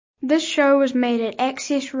This show was made at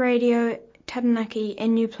Access Radio Taranaki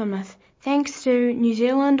in New Plymouth, thanks to New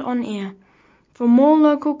Zealand On Air. For more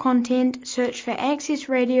local content, search for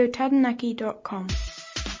accessradiotaranaki.com.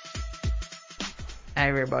 Hey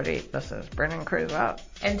everybody, this is Brendan Creswell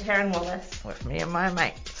and Tarryn Wallace with me and my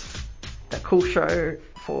mates. The cool show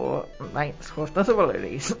for mates with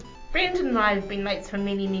disabilities. Brendan and I have been mates for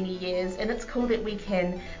many, many years, and it's cool that we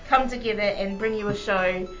can come together and bring you a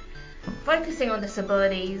show focusing on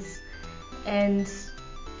disabilities and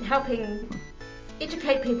helping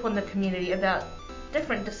educate people in the community about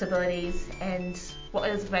different disabilities and what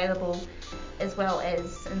is available, as well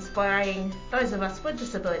as inspiring those of us with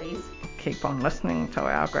disabilities. Keep on listening to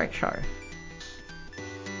our great show.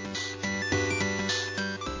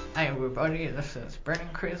 Hey everybody, this is Brendan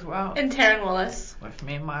Creswell and Tarryn Wallace with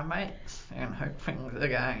me and my mates, and hope things are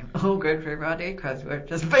going all good for everybody, because we've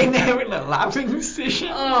just been having a laughing session.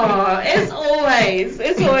 Oh, as always.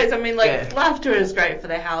 I mean, laughter is great for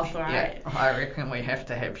the health, right? Yeah, I reckon we have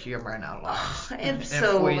to have humour in our lives. Oh,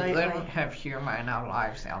 absolutely. If we didn't have humour in our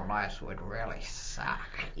lives would really suck.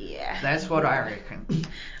 Yeah. That's what I reckon.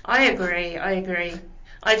 I agree. I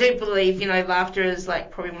do believe, laughter is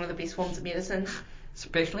probably one of the best forms of medicine.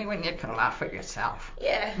 Especially when you can laugh at yourself.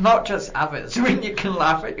 Yeah. Not just others, when you can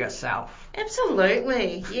laugh at yourself.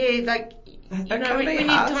 Absolutely. Yeah, it can be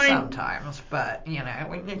hard sometimes, but,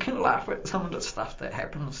 when you can laugh at some of the stuff that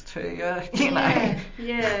happens to you, know.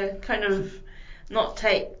 Yeah, kind of not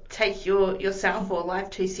take yourself or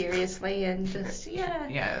life too seriously and just,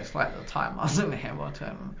 Yeah, it's like the time I was in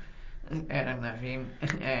Hamilton at an event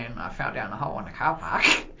and I fell down a hole in a car park.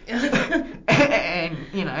 And,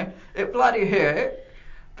 it bloody hurt,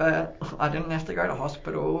 but I didn't have to go to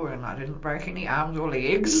hospital and I didn't break any arms or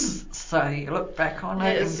legs. So you look back on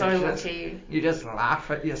it and you just laugh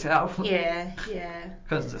at yourself. Yeah.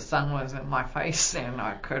 Because the sun was in my face and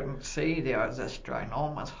I couldn't see. There was this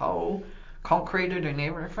ginormous hole, concreted and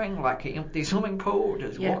everything, like an empty swimming pool,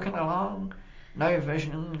 just walking along. No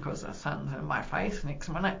vision because the sun's in my face. Next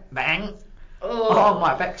minute, bang! Oh,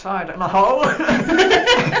 my backside in a hole.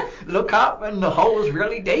 Look up and the hole's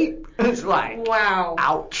really deep. It's like, wow,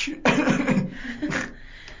 ouch.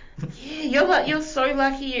 Yeah, you're so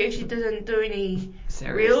lucky you actually didn't do any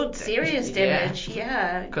serious damage.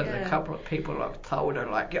 Yeah. Because a couple of people have told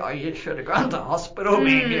her you should have gone to hospital,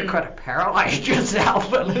 man. You could have paralysed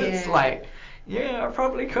yourself, and it's I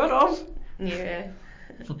probably could have. Yeah.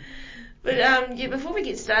 But before we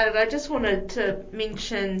get started, I just wanted to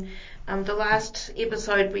mention the last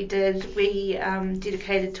episode we did, we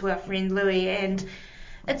dedicated to our friend Louis, and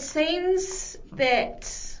it seems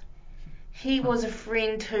that he was a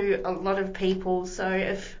friend to a lot of people. So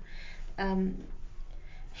if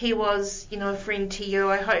he was, a friend to you,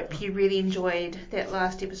 I hope you really enjoyed that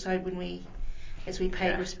last episode as we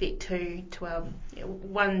paid respect to our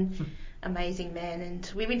one amazing man,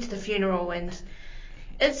 and we went to the funeral and.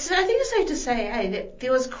 I think it's safe to say, that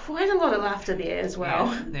there was quite a lot of laughter there as well.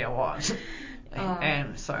 Yeah, there was.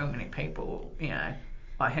 And so many people,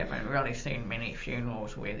 I haven't really seen many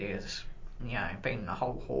funerals where there's, been the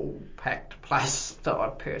whole hall packed plus the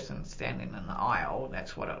odd person standing in the aisle.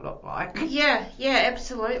 That's what it looked like. Yeah,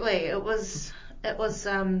 absolutely. It was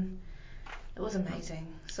amazing.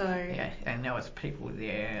 So. Yeah, and there was people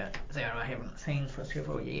there that I haven't seen for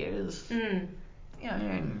several years.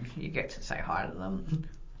 And you get to say hi to them.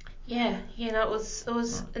 Yeah, it was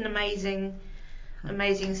an amazing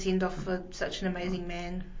send off for such an amazing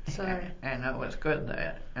man. So. And it was good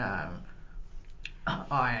that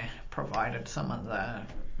I provided some of the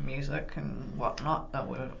music and whatnot that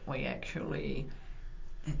we actually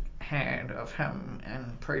had of him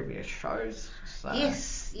in previous shows. So,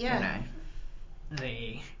 yes, yeah.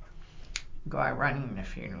 The guy running the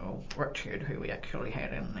funeral, Richard, who we actually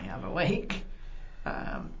had in the other week,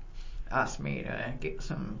 asked me to get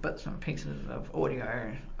some bits and pieces of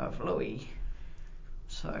audio of Louis.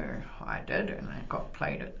 So I did, and it got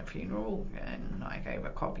played at the funeral, and I gave a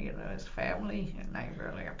copy to his family, and they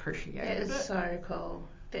really appreciated it. That is so cool.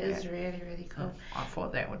 That is really, really cool. I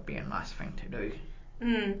thought that would be a nice thing to do.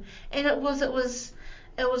 And it was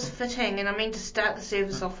fitting, and I mean to start the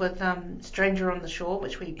service off with Stranger on the Shore,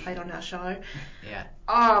 which we played on our show. Yeah.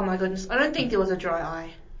 Oh my goodness, I don't think there was a dry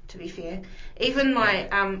eye, to be fair. Even my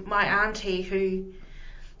auntie, who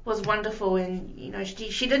was wonderful, and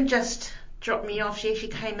she didn't just drop me off, she actually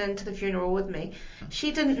came into the funeral with me.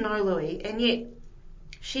 She didn't know Louis, and yet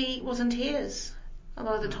she was in tears a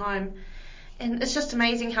lot of the time. And it's just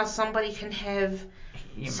amazing how somebody can have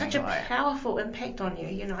such a powerful impact on you,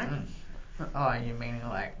 Oh, you mean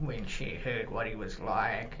like when she heard what he was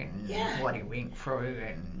like and what he went through,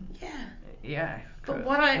 and Yeah. But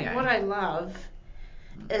what I love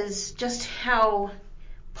is just how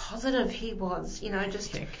positive he was,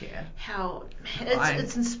 just how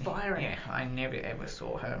it's inspiring. Yeah, I never ever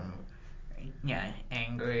saw him,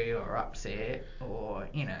 angry or upset or,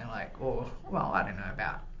 well, I don't know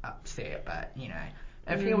about upset, but,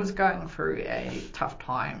 if he was going through a tough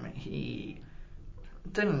time, he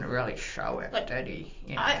didn't really show it, did he?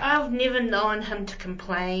 I've never known him to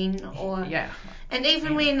complain or... Yeah. And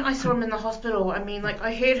even when I saw him in the hospital,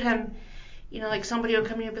 I heard him, somebody would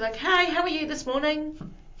come in and be like, hey, how are you this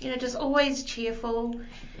morning? Just always cheerful.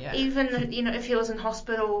 Yeah. Even, if he was in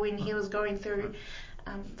hospital when he was going through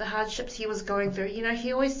the hardships he was going through,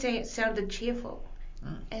 he always sounded cheerful.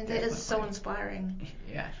 And that is so inspiring.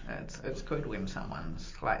 Yeah, it's good when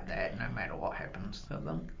someone's like that, no matter what happens to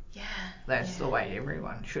them. Yeah. That's the way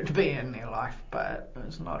everyone should be in their life, but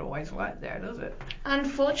it's not always like that, is it?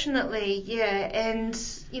 Unfortunately, yeah. And,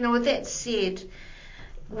 with that said,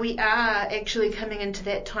 we are actually coming into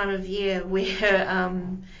that time of year where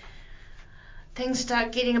things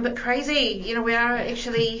start getting a bit crazy. We are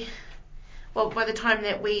actually... Well, by the time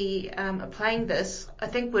that we are playing this, I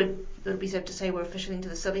think it would be safe to say we're officially into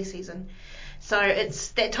the silly season. So it's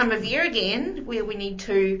that time of year again where we need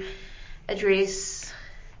to address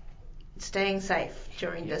staying safe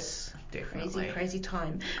during this crazy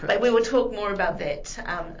time. But we will talk more about that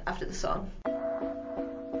after the song.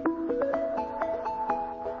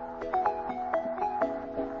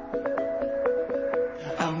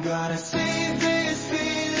 I'm gonna save this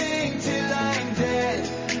feeling till I'm dead,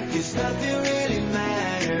 'cause nothing really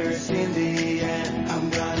matters in the end. I'm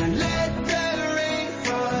gonna let the rain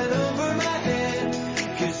fall over my head,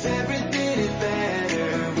 'cause everything is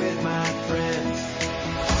better with my friends.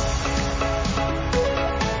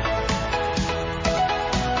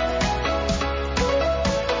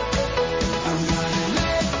 I'm gonna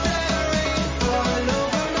let the rain fall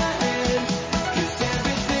over my head, 'cause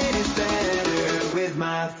everything is better with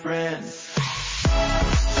my friends.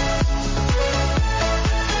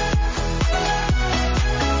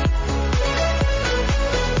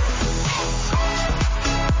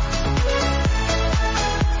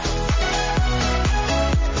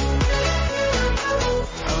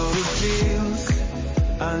 Oh, it feels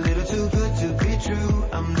a little too good to be true.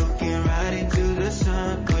 I'm looking right into the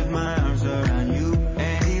sun with my arms around you.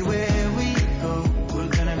 Anywhere we go, we're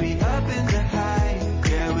gonna be up in the high.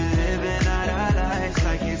 Yeah, we're living out our lives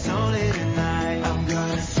like it's only tonight. I'm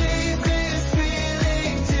gonna save this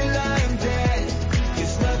feeling till I'm dead,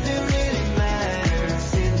 'cause nothing really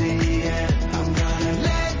matters in the end. I'm gonna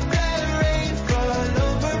let the rain fall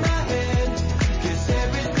over my head, 'cause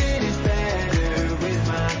everything is better with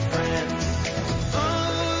my friends.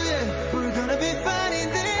 Oh yeah, we're gonna be fine in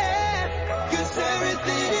the end, 'cause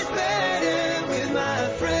everything is better with my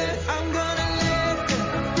friends. I'm gonna let the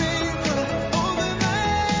rain fall over my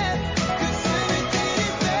head, 'cause everything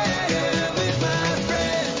is better with my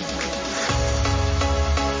friends.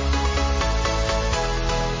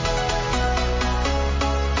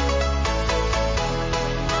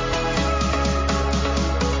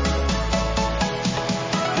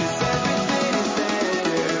 Cause everything is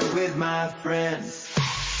better with my friends.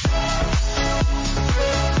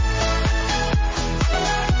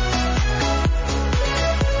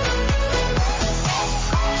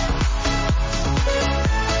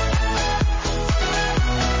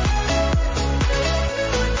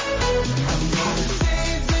 I'm gonna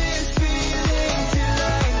save this feeling till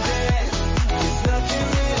I'm dead, 'cause nothing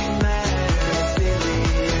really matters in the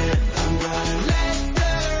end. I'm gonna let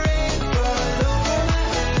the rain fall over my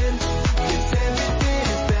head, 'cause everything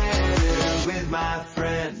is better with my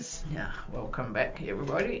friends. Yeah, welcome back,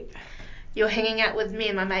 everybody. You're hanging out with me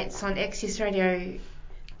and my mates on Access Radio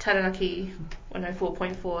Taranaki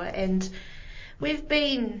 104.4, and we've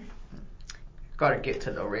been... Got to get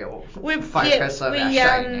to the real We're focus of our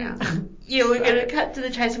show now. Yeah, we're going to cut to the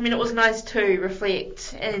chase. It was nice to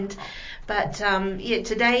reflect, but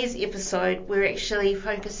today's episode we're actually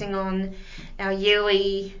focusing on our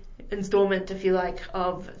yearly instalment, if you like,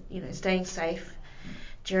 of staying safe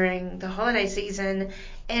during the holiday season.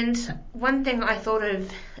 And one thing I thought of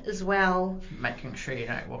as well, Making sure you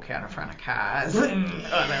don't walk out in front of cars and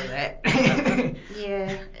all of that.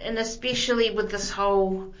 yeah, and especially with this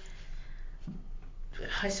whole,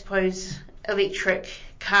 I suppose, electric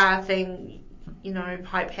car thing,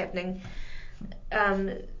 hype happening,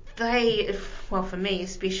 for me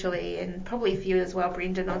especially, and probably for you as well,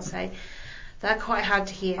 Brendan, I'd say, they're quite hard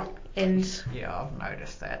to hear. And Yeah, I've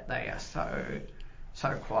noticed that. They are so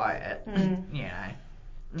quiet,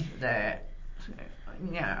 that,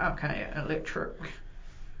 okay, electric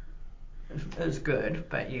is good,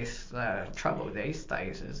 but yes, the trouble these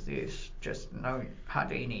days is there's just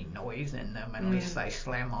hardly any noise in them unless they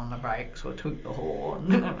slam on the brakes or toot the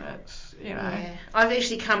horn. It's, Yeah. I've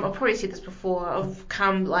actually I've probably said this before, I've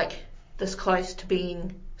come like this close to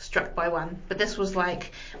being struck by one, but this was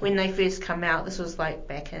like when they first come out, this was like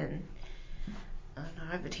back in, I don't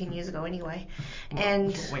know, over 10 years ago anyway.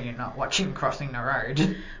 And when you're not watching Crossing the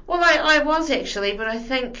Road. Well, I was actually, but I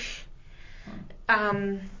think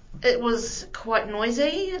it was quite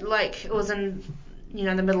noisy. Like, it was in,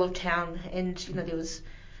 the middle of town, and, there was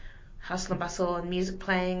hustle and bustle and music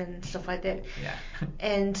playing and stuff like that. Yeah.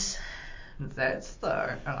 And that's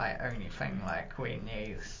the only thing, like, when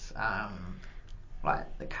there's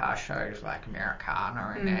like the car shows like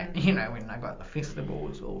Americana and that, when they got the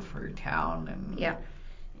festivals all through town, and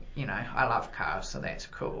I love cars, so that's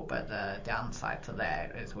cool, but the downside to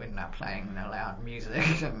that is when they're playing the loud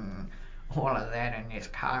music and all of that, and there's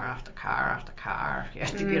car after car after car. If you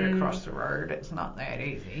have to get across the road, it's not that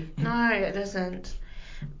easy. No, it isn't.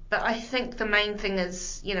 But I think the main thing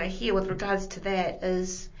is, here with regards to that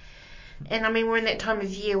is, and I mean, we're in that time of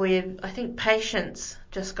year where I think patience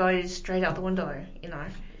just goes straight out the window,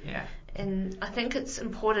 Yeah. And I think it's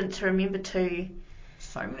important to remember to...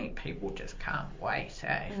 So many people just can't wait,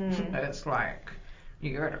 eh? It's like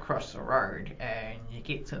you go across the road and you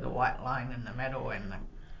get to the white line in the middle and the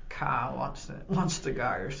car wants to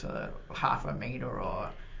go so half a metre or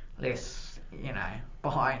less,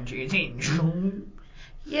 behind you, then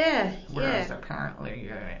Yeah, whereas apparently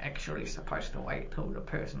you're actually supposed to wait till the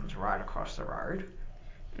person's right across the road.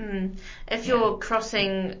 If you're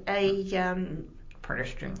crossing a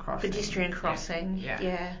pedestrian crossing.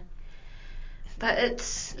 Yeah. But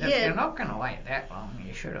it's if you're not going to wait that long,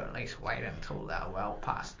 you should at least wait until they're well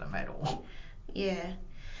past the middle. Yeah.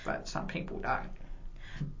 But some people don't.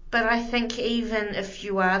 But I think even if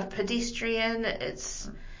you are the pedestrian, it's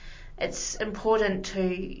important to,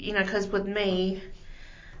 because with me,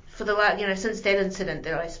 for the since that incident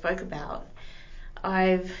that I spoke about,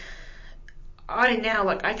 I feel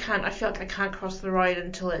like I can't cross the road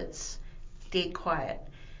until it's dead quiet.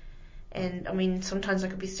 And I mean, sometimes I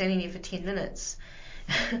could be standing there for 10 minutes,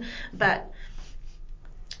 but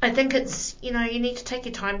I think it's, you need to take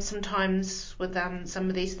your time sometimes with some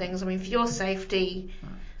of these things. I mean, for your safety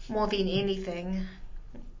more than anything.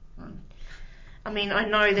 I mean, I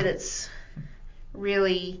know that it's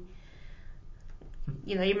really,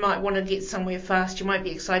 you might want to get somewhere fast. You might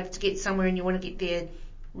be excited to get somewhere and you want to get there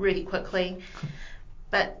really quickly.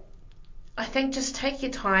 But I think just take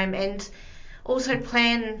your time and also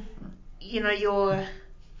plan, your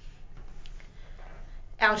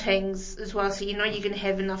outings as well, so you're going to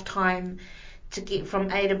have enough time to get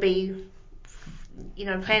from A to B.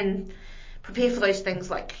 Prepare for those things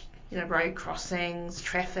like, road crossings,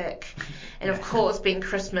 traffic, and of course, being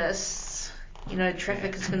Christmas,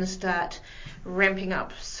 traffic is going to start ramping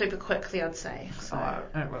up super quickly, I'd say. So.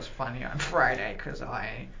 It was funny on Friday because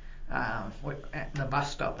the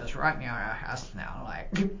bus stop is right near our house now,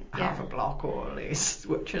 like half a block or less,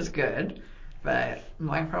 which is good. But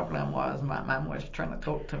my problem was my mum was trying to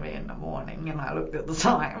talk to me in the morning, and I looked at the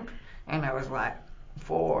time, and it was like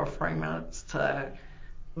 4 or 3 minutes to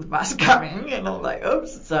the bus coming, and I was like,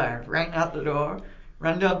 oops. So I ran out the door,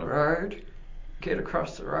 run down the road, get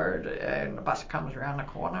across the road, and the bus comes around the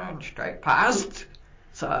corner and straight past.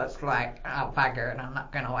 So it's like, oh bugger, and I'm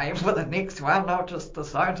not going to wait for the next one. I'll just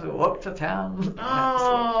decide to walk to town.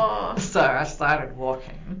 Oh. So I started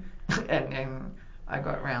walking, and then I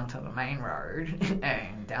got round to the main road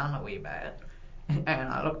and down a wee bit, and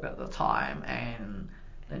I looked at the time, and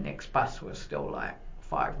the next bus was still like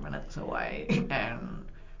 5 minutes away, and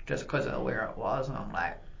just because of where it was, and I'm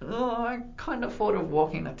like, I kind of thought of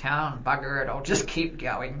walking to town, bugger it, I'll just keep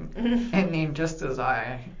going. And then just as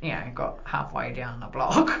I, got halfway down the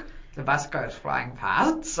block, the bus goes flying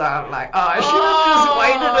past, so I'm like, I should have just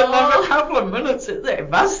waited another couple of minutes at that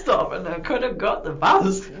bus stop and I could have got the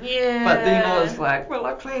bus. Yeah. But then I was like, well,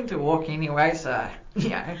 I plan to walk anyway, so,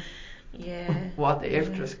 what the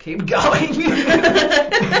F, just keep going.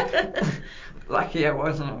 Lucky it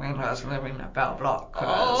wasn't when I was living at Bell Block.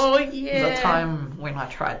 The time when I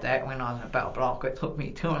tried that, when I was at Bell Block, it took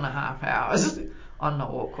me 2.5 hours on the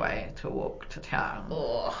walkway to walk to town.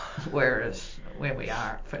 Whereas where we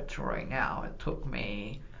are at Fitzroy now, it took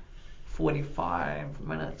me 45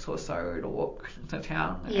 minutes or so to walk to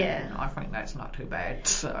town. And I think that's not too bad.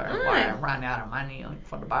 So if I run out of money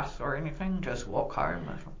for the bus or anything, just walk home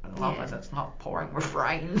as long as it's not pouring with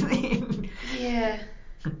rain.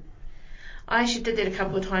 I actually did that a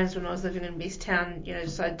couple of times when I was living in West Town,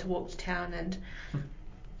 decided to walk to town, and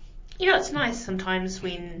it's nice sometimes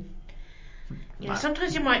when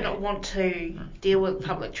sometimes you might not want to deal with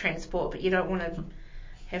public transport, but you don't want to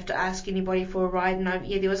have to ask anybody for a ride. And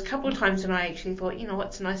there was a couple of times when I actually thought,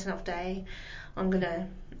 it's a nice enough day, I'm gonna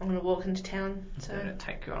walk into town. So did it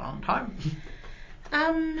take you a long time?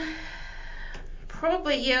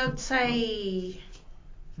 Probably, I'd say,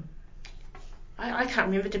 I can't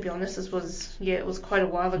remember, to be honest. It was quite a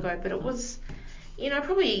while ago, but it was,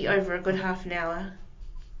 probably over a good half an hour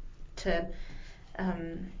to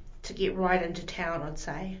get right into town, I'd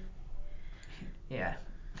say. Yeah,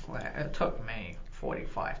 well, it took me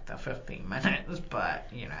 45 to 50 minutes, but,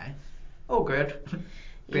 all good.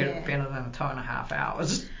 Better than 2.5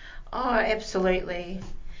 hours. Oh, absolutely.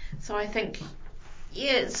 So I think,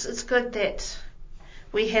 it's good that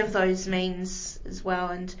we have those means as well,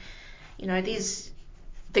 and, there's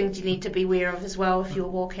things you need to be aware of as well if you're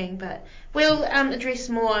walking, but we'll address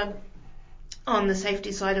more on the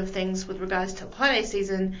safety side of things with regards to the holiday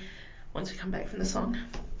season once we come back from the song.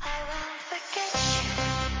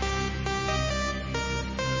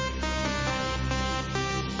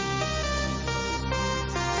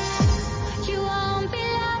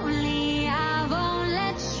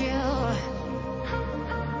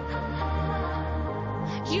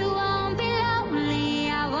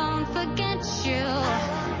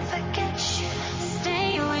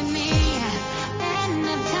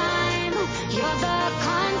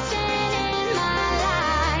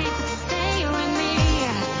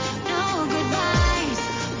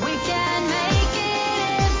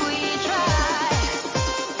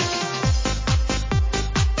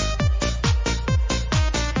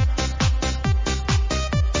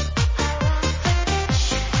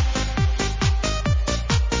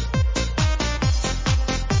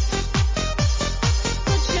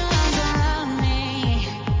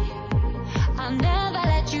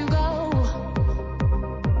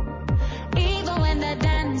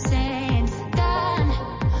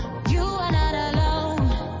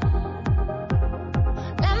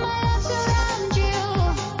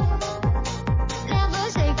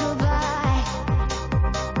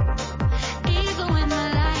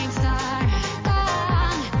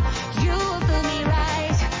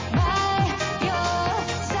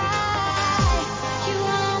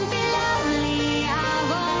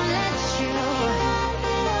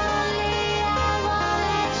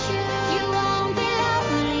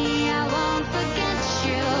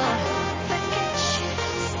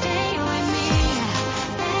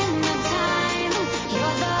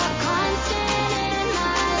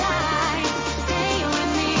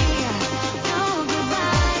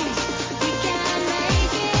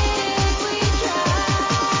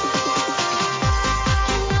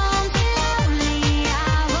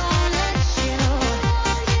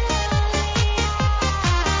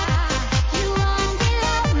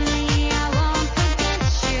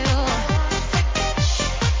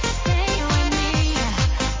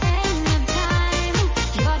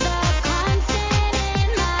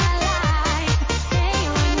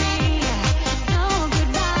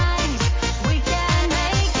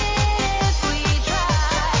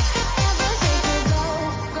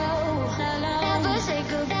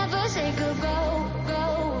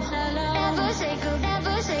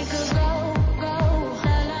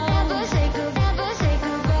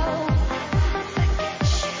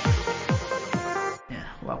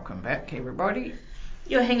 Everybody,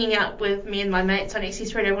 you're hanging out with me and my mates on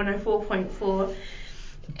Access Radio 104.4,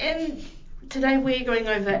 and today we're going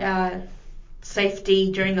over our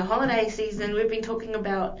safety during the holiday season. We've been talking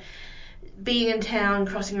about being in town,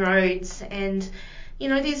 crossing roads, and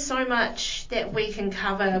there's so much that we can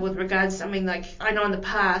cover with regards to, I know in the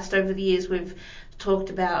past, over the years, we've talked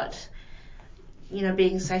about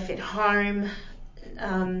being safe at home,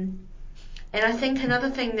 and I think another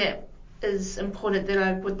thing that is important that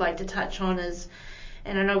I would like to touch on is,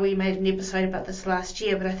 and I know we made an episode about this last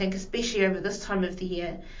year, but I think especially over this time of the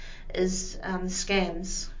year, is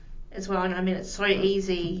scams as well. And it's so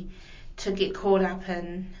easy to get caught up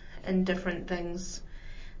in different things.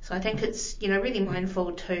 So I think it's, really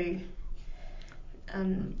mindful to,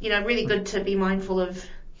 really good to be mindful of,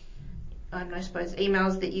 I suppose,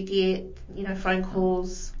 emails that you get, phone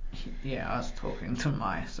calls. Yeah, I was talking to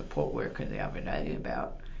my support worker the other day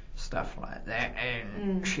about stuff like that,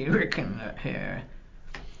 and she reckoned that her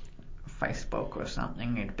Facebook or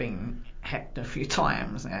something had been hacked a few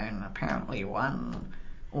times, and apparently one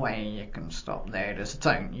way you can stop that is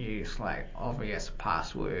don't use obvious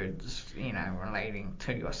passwords, relating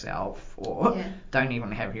to yourself, or don't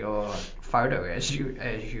even have your photo as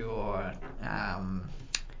your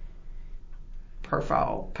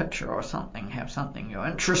profile picture or something. Have something you're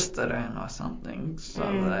interested in or something, so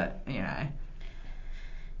that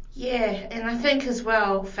Yeah, and I think as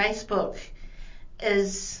well, Facebook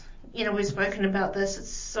is, we've spoken about this, it's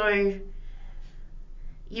so,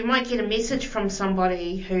 you might get a message from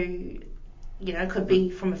somebody who, could be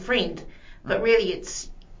from a friend, but really it's,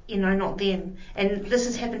 not them. And this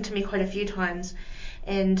has happened to me quite a few times,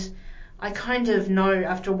 and I kind of know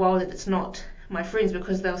after a while that it's not my friends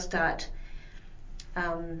because they'll start,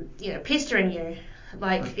 pestering you.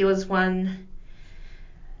 Like there was one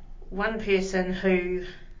person who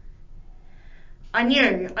I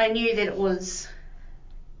knew that it was,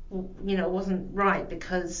 it wasn't right,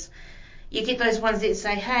 because you get those ones that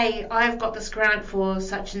say, hey, I've got this grant for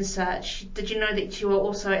such and such. Did you know that you are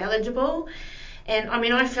also eligible? And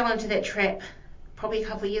I fell into that trap probably a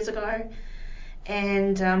couple of years ago,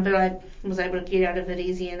 and but I was able to get out of it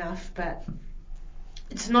easy enough. But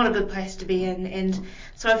it's not a good place to be in. And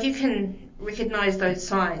so if you can recognise those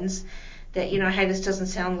signs that, hey, this doesn't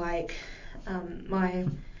sound like my,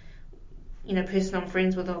 person I'm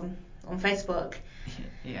friends with on Facebook.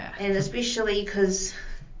 Yeah. And especially because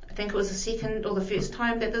I think it was the second or the first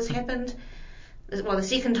time that this happened. Well, the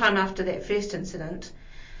second time after that first incident,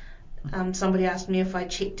 somebody asked me if I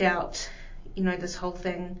checked out, this whole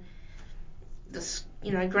thing, this,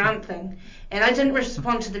 grant thing. And I didn't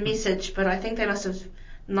respond to the message, but I think they must have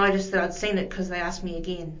noticed that I'd seen it because they asked me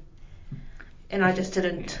again. And I just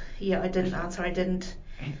didn't, I didn't answer, I didn't.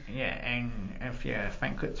 Yeah, and if you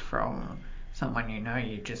think it's from someone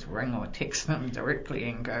you just ring or text them directly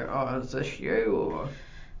and go, oh, is this you? Or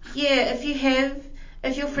yeah,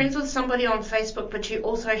 if you're friends with somebody on Facebook but you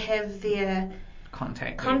also have their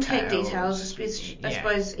contact details, I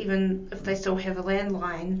suppose even if they still have a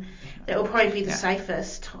landline, that will probably be the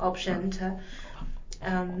safest option to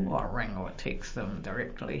or ring or text them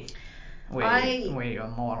directly, where you're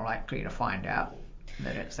more likely to find out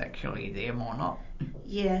that it's actually them or not.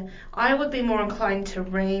 Yeah, I would be more inclined to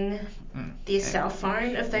ring their cell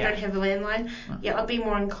phone if they don't have a landline. Yeah, I'd be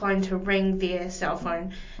more inclined to ring their cell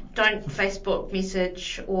phone. Don't Facebook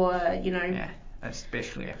message or, Yeah,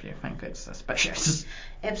 especially if you think it's suspicious.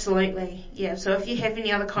 Absolutely, yeah. So if you have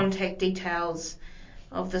any other contact details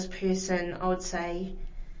of this person, I would say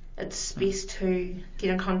it's best to get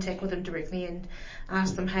in contact with them directly and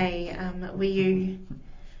ask them, hey, were you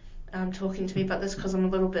talking to me about this, because I'm a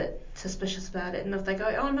little bit suspicious about it. And if they go,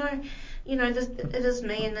 oh no, it is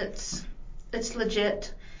me and it's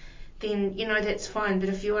legit, then that's fine. But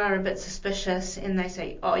if you are a bit suspicious and they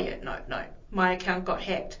say, oh yeah, no, my account got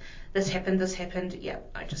hacked, this happened, yeah,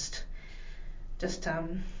 I just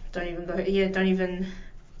don't even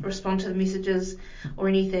respond to the messages or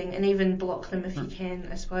anything, and even block them if you can,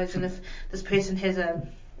 I suppose. And if this person has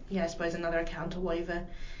another account or whatever.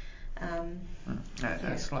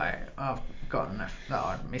 It's like I've gotten the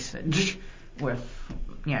odd message with,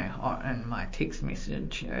 in my text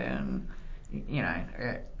message, and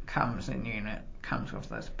it comes in and it comes with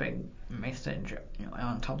this big message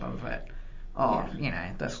on top of it. Oh,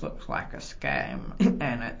 this looks like a scam,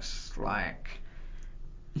 and it's like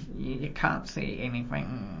you can't see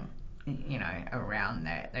anything, around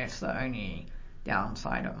that. That's the only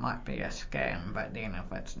downside. It might be a scam, but then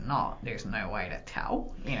if it's not, there's no way to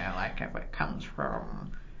tell. Like if it comes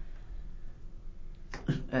from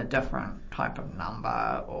a different type of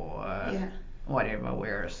number or whatever,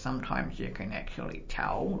 whereas sometimes you can actually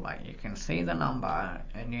tell, like you can see the number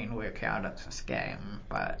and then work out it's a scam.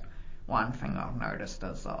 But one thing I've noticed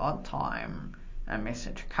is the odd time a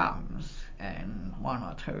message comes and one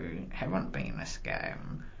or two haven't been a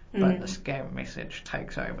scam, but the scam message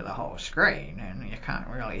takes over the whole screen and you can't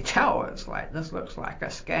really tell. It's like, this looks like a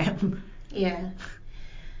scam. Yeah.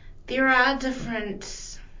 There are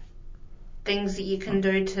different things that you can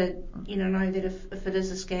do to, know that if it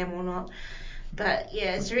is a scam or not. But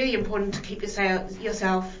yeah, it's really important to keep yourself,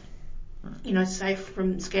 safe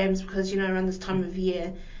from scams, because, around this time of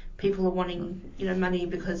year, people are wanting, money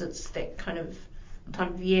because it's that kind of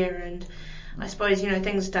time of year, and I suppose,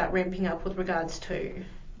 things start ramping up with regards to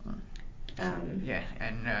and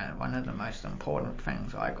one of the most important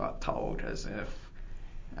things I got told is if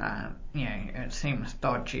it seems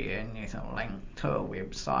dodgy and there's a link to a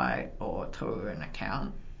website or to an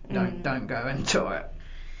account, don't go into it.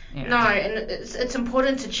 No, and it's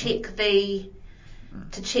important to check the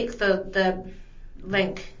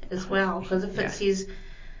link as well, because if it says,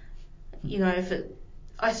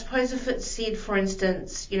 I suppose if it said, for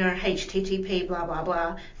instance, HTTP blah blah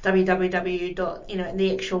blah www.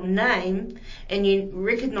 The actual name, and you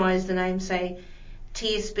recognise the name, say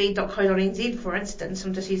tsb.co.nz, for instance.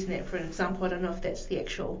 I'm just using that for an example. I don't know if that's the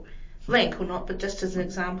actual link or not, but just as an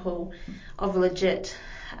example of a legit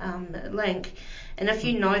link. And if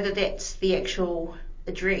you know that that's the actual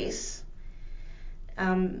address.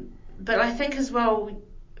 But I think as well,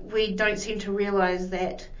 we don't seem to realise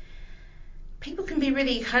that people can be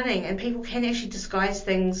really cunning and people can actually disguise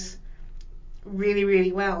things really,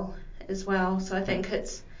 really well as well. So I think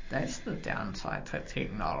that's the downside to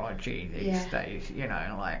technology these days. You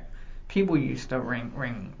know, like people used to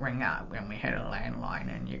ring up when we had a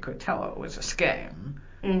landline, and you could tell it was a scam.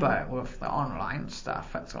 But with the online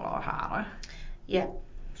stuff, it's a lot harder. Yeah.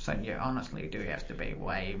 So you honestly do have to be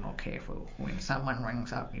way more careful when someone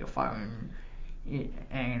rings up your phone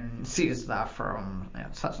and says they're from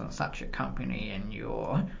such and such a company and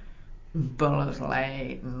your bill is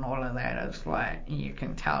late and all of that. It's like you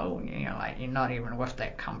can tell, you know, like you're not even with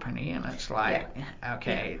that company, and it's like,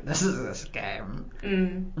 okay, this is a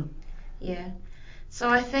scam. Yeah. So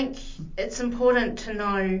I think it's important to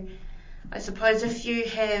know, I suppose, if you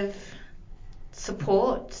have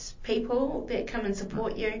support people that come and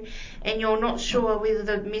support you and you're not sure whether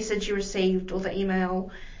the message you received or the email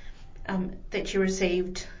that you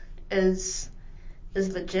received is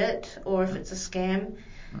legit or if it's a scam,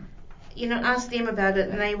 you know, ask them about it,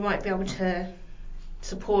 and they might be able to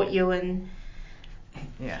support you in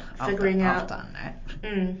figuring out. I've done that.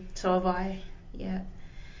 So have I. Yeah.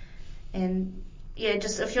 And yeah,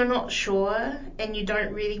 just if you're not sure and you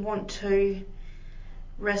don't really want to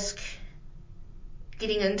risk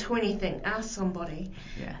getting into anything, ask somebody.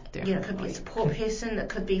 Yeah, definitely. You know, it could be a support person, it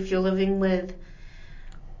could be if you're living with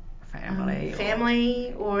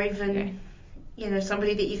family or even you know,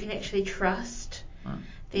 somebody that you can actually trust.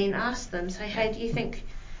 Then ask them, say, hey, do you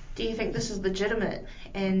think this is legitimate?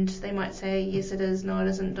 And they might say, yes it is, no it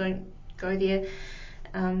isn't, don't go there.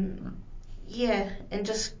 And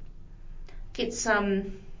just get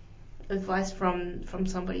some advice from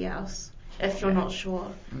somebody else if you're not sure.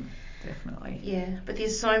 Definitely. Yeah, but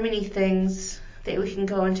there's so many things that we can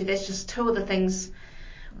go into. That's just two of the things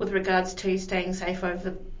with regards to staying safe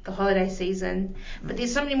over the holiday season. But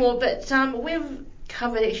there's so many more. But we've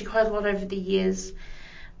covered actually quite a lot over the years.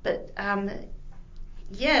 But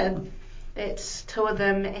that's two of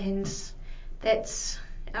them, and that's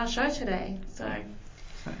our show today. So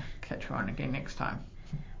catch you on again next time.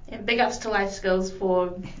 And big ups to Life Skills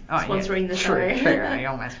for sponsoring the show. True. I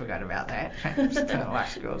almost forgot about that. Thanks to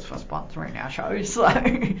Life Skills for sponsoring our show. So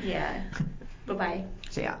yeah. Bye-bye.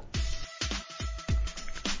 See ya.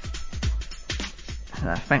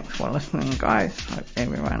 Thanks for listening, guys. Hope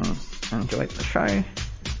everyone enjoyed the show.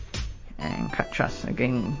 And catch us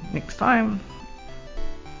again next time.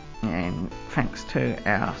 And thanks to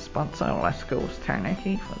our sponsor, Life Skills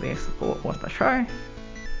Taranaki, for their support with the show.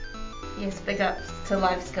 Yes, big ups to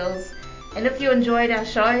Life Skills. And if you enjoyed our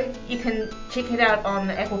show, you can check it out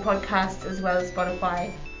on Apple Podcasts as well as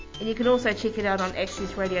Spotify. And you can also check it out on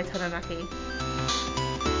Access Radio Taranaki.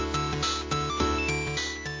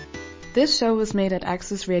 This show was made at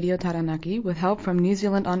Access Radio Taranaki with help from New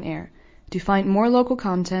Zealand On Air. To find more local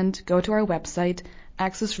content, go to our website,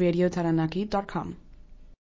 accessradiotaranaki.com.